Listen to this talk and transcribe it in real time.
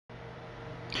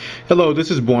Hello, this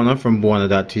is Bwana from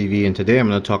Bwana.tv, and today I'm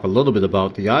going to talk a little bit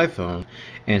about the iPhone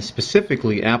and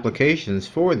specifically applications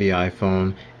for the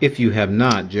iPhone if you have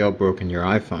not jailbroken your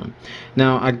iPhone.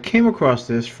 Now, I came across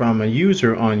this from a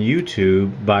user on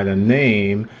YouTube by the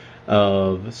name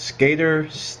of Skater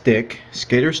Stick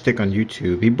on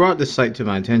YouTube. He brought this site to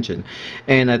my attention,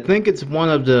 and I think it's one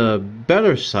of the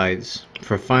better sites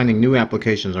for finding new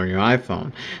applications on your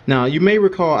iPhone. Now, you may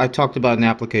recall I talked about an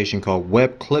application called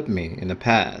Web Clip Me in the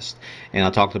past, and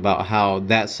I talked about how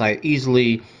that site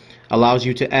easily allows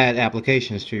you to add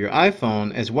applications to your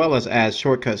iPhone as well as add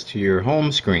shortcuts to your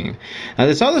home screen. Now,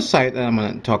 this other site that I'm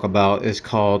going to talk about is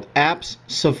called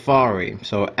AppSafari.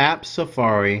 So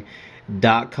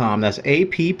AppSafari.com. That's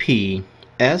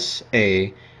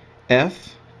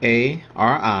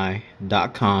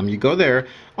AppSafari.com. You go there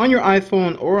on your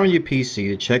iPhone or on your PC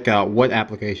to check out what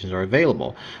applications are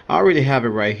available. I already have it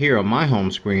right here on my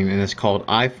home screen, and it's called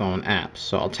iPhone Apps.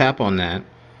 So I'll tap on that,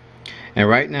 and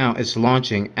right now it's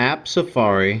launching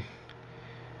AppSafari.com,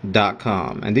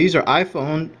 and these are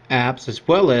iPhone apps as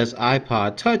well as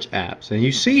iPod Touch apps. And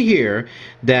you see here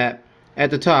that at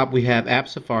the top we have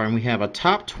AppSafari, and we have a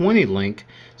top 20 link,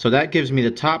 so that gives me the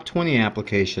top 20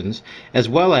 applications as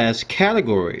well as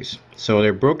categories. So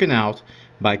they're broken out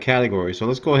by category. So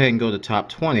let's go ahead and go to top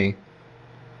 20,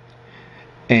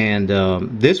 and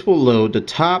this will load the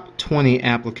top 20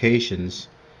 applications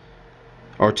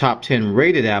or top 10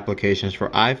 rated applications for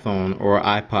iPhone or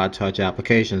iPod Touch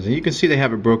applications. And you can see they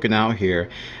have it broken out here.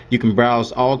 You can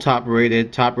browse all top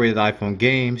rated iPhone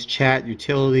games, chat,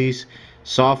 utilities,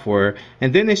 software,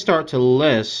 and then they start to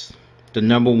list. The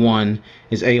number one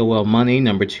is AOL Money,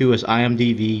 number two is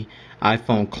IMDb,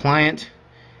 iPhone Client,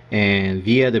 and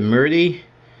Via de Murdy,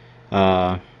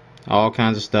 all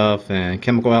kinds of stuff, and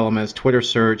Chemical Elements, Twitter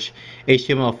Search,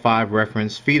 HTML5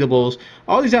 Reference, Feedables,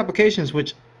 all these applications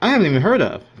which I haven't even heard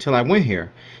of until I went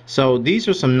here. So these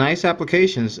are some nice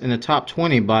applications in the top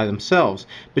 20 by themselves,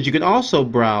 but you can also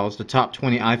browse the top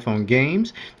 20 iPhone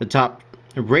games, the top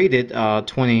rated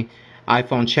 20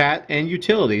 iPhone chat, and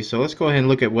utilities. So let's go ahead and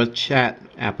look at what chat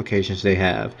applications they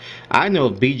have. I know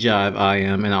of BeeJive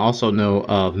IM, and I also know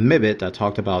of Mibit. I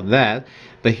talked about that.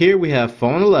 But here we have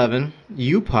Phone 11,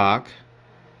 UPOC,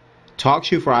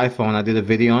 TalkShoe for iPhone. I did a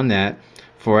video on that.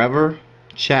 Forever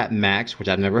Chat Max, which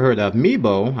I've never heard of.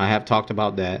 Meebo, I have talked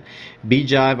about that.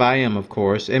 BeeJive IM, of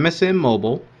course. MSN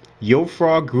Mobile,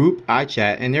 YoFrog Group,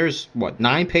 iChat, and there's what,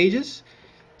 9 pages?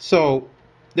 So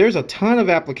there's a ton of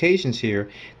applications here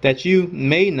that you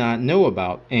may not know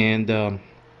about. And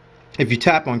if you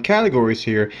tap on categories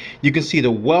here, you can see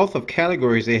the wealth of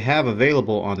categories they have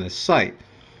available on this site.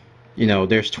 You know,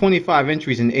 there's 25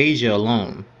 entries in Asia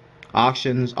alone.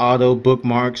 Auctions, auto,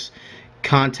 bookmarks,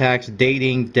 contacts,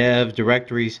 dating, dev,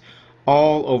 directories,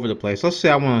 all over the place. Let's say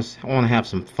I want to have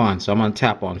some fun. So I'm going to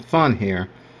tap on fun here,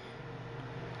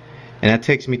 and that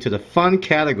takes me to the fun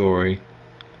category.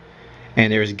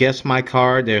 And there's Guess My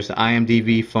Card, there's the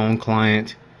IMDb phone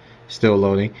client, still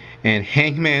loading, and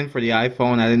Hangman for the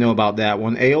iPhone. I didn't know about that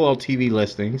one. AOL TV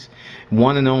listings,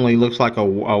 one and only, looks like a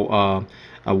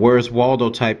Where's Waldo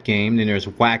type game. Then there's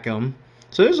Whack-'em.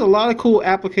 So there's a lot of cool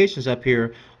applications up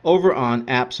here over on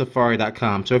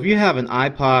AppSafari.com. So if you have an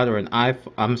iPod or an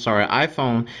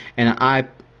iPhone and an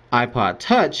iPod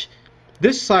Touch,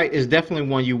 this site is definitely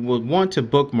one you would want to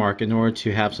bookmark in order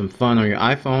to have some fun on your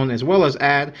iPhone, as well as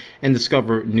add and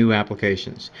discover new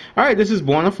applications. Alright, this is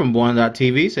Bwana from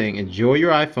Bwana.tv saying enjoy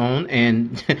your iPhone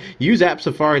and use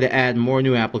AppSafari to add more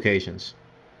new applications.